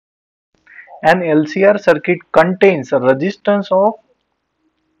An LCR circuit contains a resistance of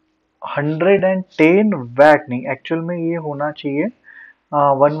 110 watt, नहीं actual में ये होना चाहिए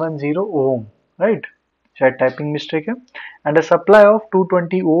 110 ओम, राइट, शायद टाइपिंग मिस्टेक है, and a supply of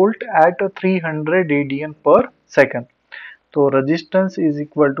 220 volt at 300 radian पर सेकंड. तो resistance is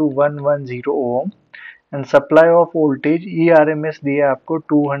equal to 110 ohm and supply of voltage ERMS दिया है आपको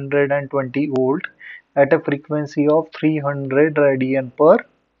 220 volt at a frequency of 300 radian पर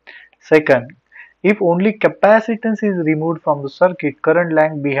second. If only capacitance is removed from the circuit, current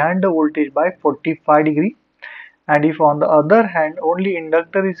lag behind the voltage by 45 degree. And if on the other hand only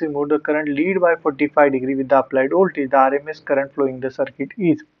inductor is removed, the current lead by 45 degree with the applied voltage, the RMS current flowing the circuit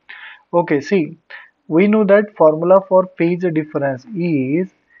is. Okay, see, we know that formula for phase difference is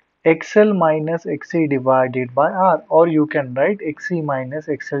XL minus XC divided by R, or you can write XC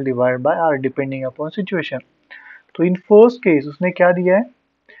minus XL divided by R depending upon situation. तो in first case उसने क्या दिया है,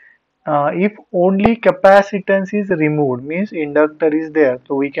 if only capacitance is removed means inductor is there,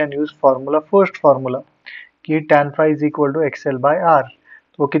 so we can use formula, first formula कि tan phi is equal to XL by R.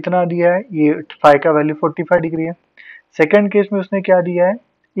 तो कितना दिया है, ये phi का वैल्यू 45 डिग्री है. सेकेंड केस में उसने क्या दिया है,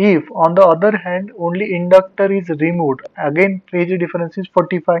 if on the other hand only inductor is removed, again phase difference is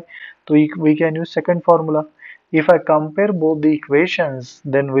 45, so we can use second formula. If I compare both the equations,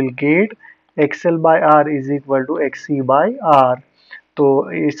 then we'll get XL by R is equal to XC by R. तो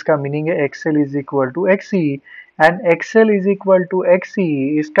इसका meaning है XL is equal to XC, and XL is equal to XC,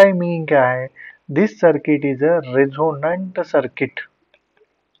 इसका meaning क्या है, this circuit is a resonant circuit.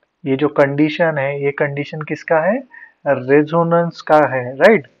 ये जो condition है, ये कंडीशन किसका है, रेजोनेंस का है,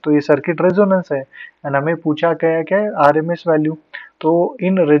 राइट. तो ये सर्किट रेजोनेंस है एंड हमें पूछा गया क्या है, RMS वैल्यू. तो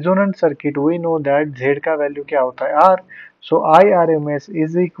इन resonant circuit we know that Z का वैल्यू क्या होता है, R. So IRMS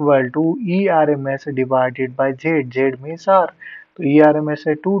is equal to ERMS divided by Z, Z means R. तो ERMS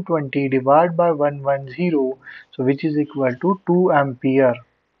है 220 divide by 110, so which is equal to 2 ampere.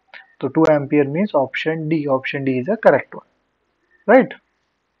 तो 2 ampere means option D, option D is a correct one, right.